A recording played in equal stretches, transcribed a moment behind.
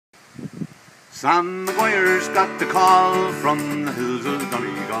Sam Maguire's got the call from the hills of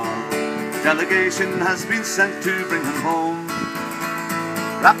Donegal. Delegation has been sent to bring him home,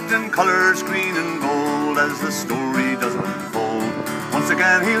 wrapped in colours green and gold as the story does unfold. Once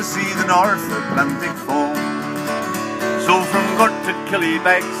again he'll see the North Atlantic foam. So from Gurt to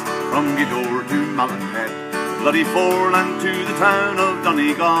Killybegs, from Gweedore to Mallinhead, bloody foreland to the town of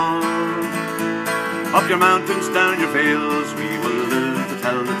Donegal. Up your mountains, down your vales, we will live to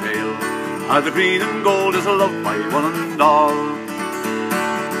tell the tale, how the green and gold is loved by one and all.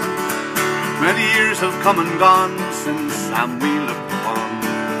 Many years have come and gone since Sam we looked upon,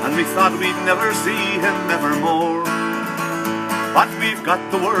 and we thought we'd never see him evermore. But we've got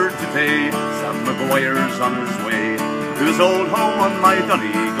the word today, Sam Maguire's on his way to his old home on my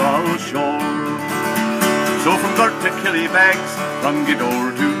Donegal shore. So from Gurt to Killybegs, from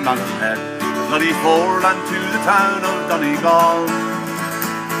Gweedore to Mallinhead, the bloody foreland to the town of Donegal.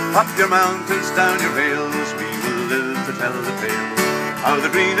 Up your mountains, down your vales, we will live to tell the tale, how the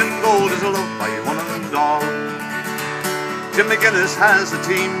green and gold is loved by one and all. Jim McGuinness has a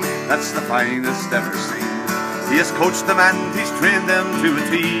team that's the finest ever seen. He has coached them and he's trained them to a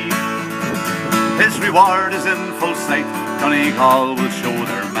T. His reward is in full sight, Donegal will show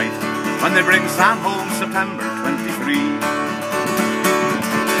their might when they bring Sam home September 23.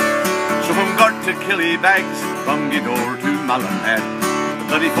 So from Gurt to Killybegs, from Gweedore to Mallinhead,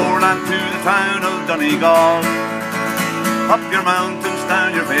 the bloody foreland to the town of Donegal. Up your mountains,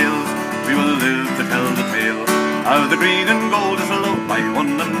 down your vales, we will live to tell the tale, how the green and gold is loved by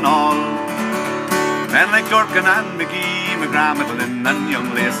one and all. Men like Durkin and McGee, McGrath, McLean and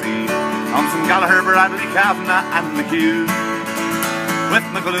young Lacey, Thompson, Gallagher, Bradley, Kavanagh and McHugh. With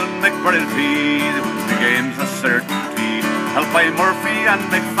McAloon, McBurrelty, the game's a certainty, helped by Murphy and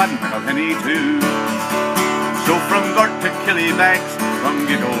McFadden, McElhinney too. So from Gurt to Killybegs, from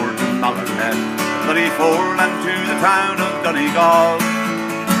Gweedore to Mallinhead, bloody foreland to the town of Donegal.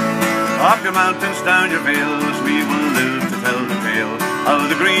 Up your mountains, down your vales, we will live to tell the tale, how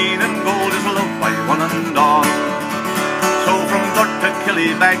the green and gold is loved by one and all. So from Gurt to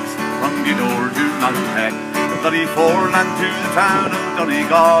Killybegs, from Gweedore to Mallinhead, the bloody foreland to the town of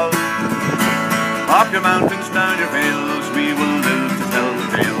Donegal. Up your mountains, down your vales,